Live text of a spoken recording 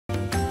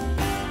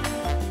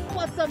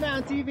up,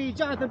 Mountain TV?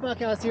 Johnathan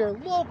Buckhouse here,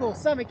 local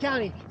Summit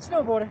County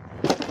snowboarder.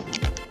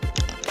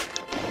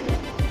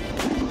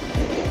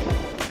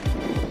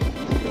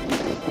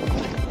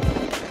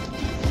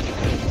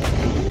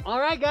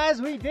 Alright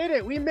guys, we did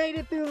it. We made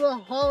it through the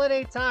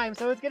holiday time,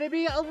 so it's going to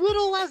be a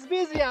little less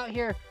busy out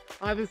here.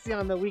 Obviously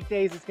on the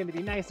weekdays it's going to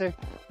be nicer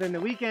than the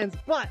weekends,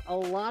 but a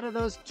lot of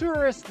those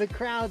tourists, the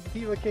crowds, the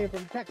people that came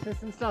from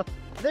Texas and stuff,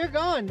 they're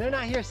gone. They're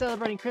not here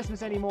celebrating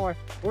Christmas anymore,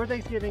 or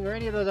Thanksgiving, or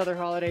any of those other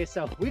holidays,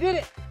 so we did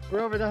it. We're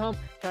over the hump,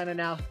 kind of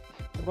now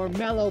the more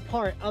mellow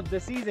part of the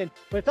season,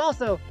 but it's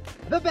also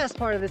the best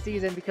part of the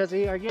season because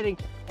we are getting,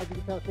 as you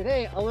can tell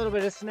today, a little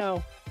bit of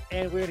snow.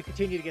 And we're going to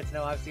continue to get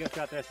snow, obviously,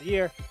 throughout the rest of the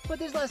year. But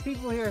there's less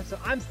people here, so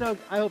I'm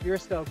stoked. I hope you're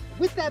stoked.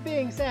 With that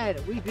being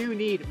said, we do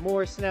need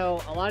more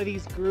snow. A lot of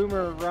these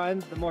groomer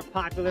runs, the more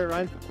popular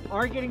runs,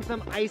 are getting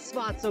some ice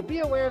spots. So be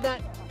aware of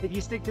that. If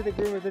you stick to the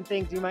groomers and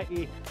things, you might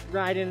be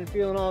riding and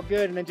feeling all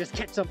good and then just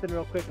catch something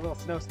real quick, a little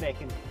snow snake,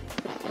 and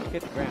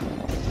hit the ground.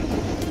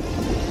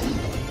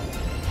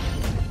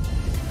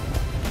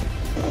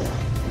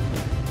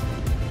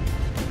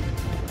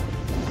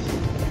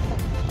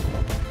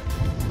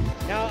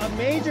 Now, a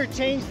major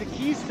change to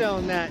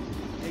Keystone that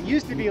it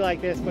used to be like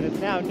this, but it's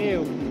now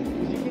new,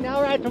 is you can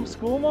now ride from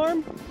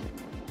Schoolmarm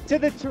to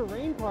the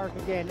terrain park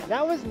again.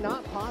 That was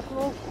not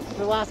possible for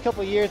the last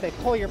couple of years. They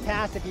pull your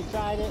pass if you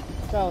tried it.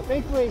 So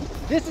thankfully,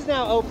 this is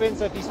now open.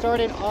 So if you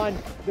started on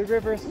the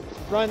river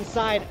run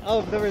side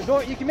of the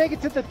resort, you can make it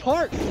to the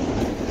park.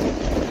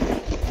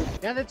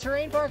 Now the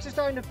terrain parks are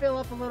starting to fill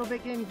up a little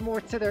bit, getting more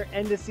to their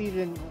end of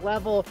season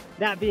level.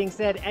 That being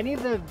said, any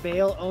of the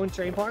Vail owned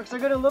terrain parks are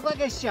going to look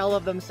like a shell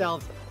of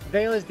themselves.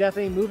 Vail is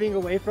definitely moving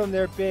away from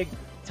their big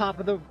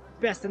top of the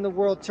best in the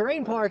world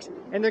terrain parks,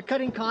 and they're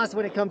cutting costs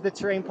when it comes to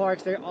terrain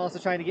parks. They're also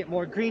trying to get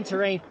more green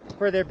terrain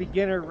for their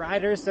beginner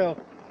riders. So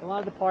a lot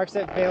of the parks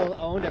that Vail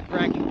owned at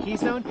Breck and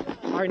Keystone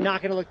are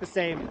not going to look the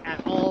same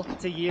at all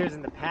to years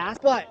in the past,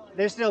 but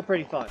they're still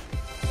pretty fun.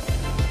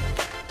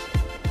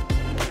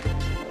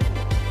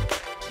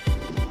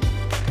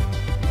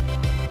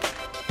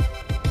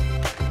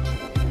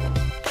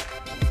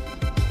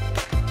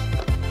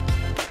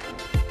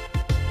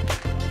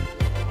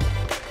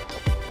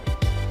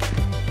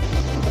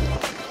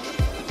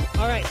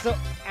 Alright, so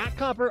at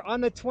Copper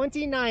on the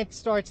 29th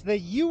starts the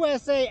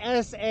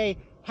USASA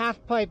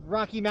Halfpipe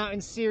Rocky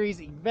Mountain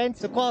Series event.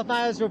 The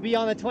qualifiers will be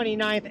on the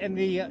 29th and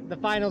the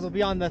finals will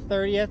be on the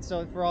 30th.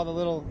 So for all the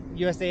little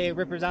USAA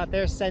rippers out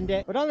there, send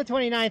it. But on the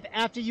 29th,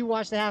 after you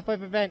watch the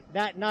halfpipe event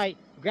that night,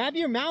 grab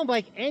your mountain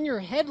bike and your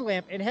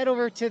headlamp and head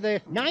over to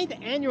the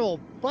 9th annual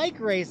bike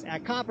race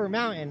at Copper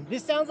Mountain.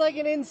 This sounds like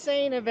an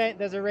insane event.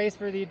 There's a race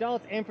for the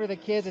adults and for the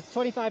kids. It's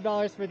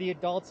 $25 for the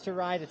adults to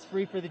ride. It's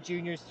free for the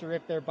juniors to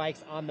rip their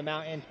bikes on the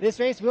mountain. This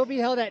race will be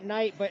held at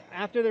night, but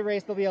after the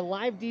race, there'll be a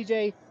live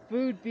DJ,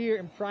 food, beer,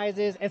 and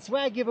prizes, and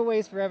swag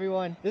giveaways for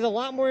everyone. There's a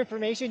lot more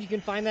information. You can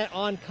find that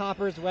on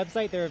Copper's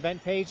website, their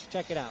event page.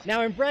 Check it out.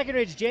 Now in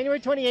Breckenridge, January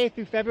 28th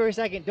through February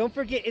 2nd, don't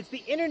forget, it's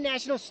the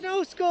International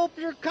Snow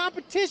Sculpture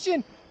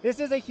Competition. This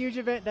is a huge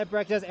event that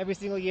Breck does every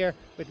single year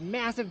with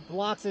massive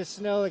blocks of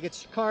snow that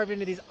gets carved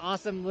into these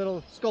awesome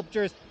little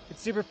sculptures.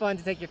 It's super fun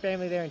to take your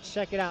family there and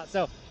check it out.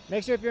 So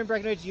make sure if you're in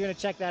Breckenridge, you're gonna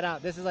check that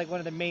out. This is like one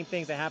of the main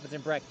things that happens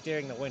in Breck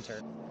during the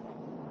winter.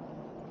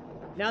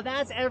 Now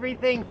that's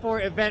everything for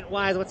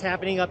event-wise, what's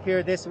happening up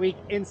here this week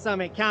in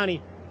Summit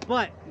County.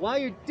 But while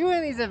you're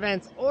doing these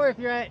events, or if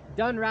you're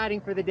done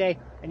riding for the day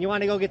and you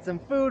want to go get some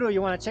food or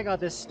you want to check out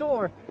this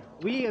store,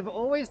 we have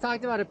always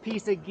talked about a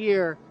piece of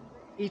gear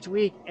each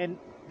week, and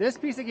this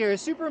piece of gear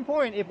is super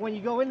important if when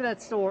you go into that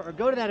store or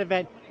go to that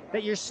event,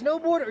 that your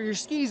snowboard or your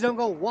skis don't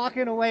go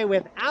walking away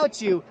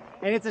without you,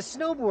 and it's a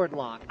snowboard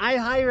lock. I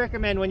highly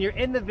recommend when you're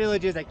in the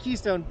villages at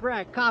Keystone,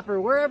 Breck, Copper,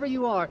 wherever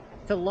you are,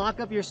 to lock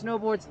up your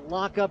snowboards,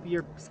 lock up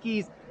your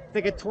skis. It's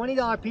like a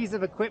 $20 piece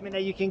of equipment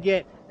that you can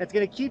get that's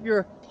gonna keep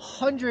your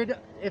 $100,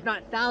 if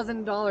not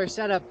 $1,000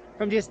 setup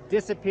from just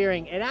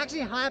disappearing. It actually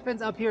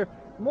happens up here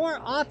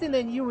more often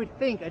than you would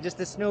think. Just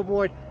a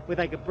snowboard with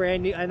like a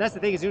brand new, and that's the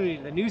thing, is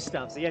usually the new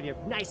stuff. So you have your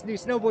nice new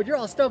snowboard you're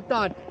all stoked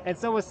on, and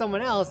so was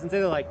someone else, and so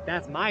they're like,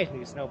 that's my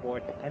new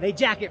snowboard, and they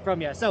jack it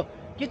from you. So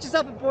get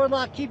yourself a board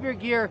lock, keep your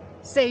gear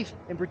safe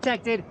and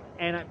protected,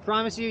 and I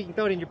promise you, you can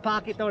throw it in your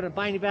pocket, throw it in a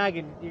binding bag,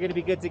 and you're gonna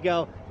be good to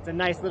go. It's a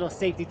nice little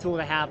safety tool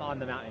to have on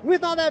the mountain.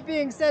 With all that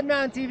being said,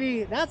 Mountain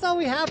TV, that's all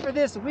we have for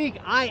this week.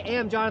 I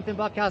am Johnathan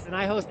Buckhouse, and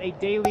I host a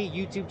daily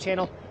YouTube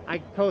channel. I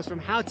post from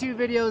how-to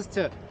videos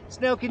to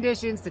snow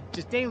conditions to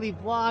just daily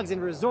vlogs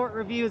and resort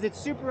reviews. It's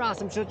super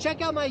awesome. So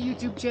check out my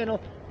YouTube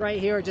channel right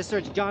here. Just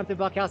search Johnathan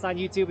Buckhouse on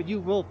YouTube and you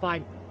will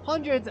find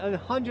hundreds and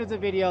hundreds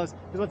of videos,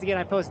 because once again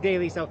I post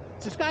daily. So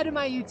subscribe to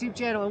my YouTube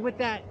channel, and with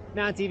that,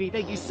 Mountain TV,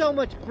 thank you so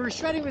much for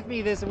shredding with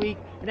me this week,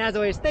 and as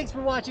always, thanks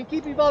for watching.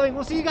 Keep evolving.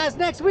 We'll see you guys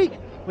next week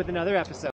with another episode.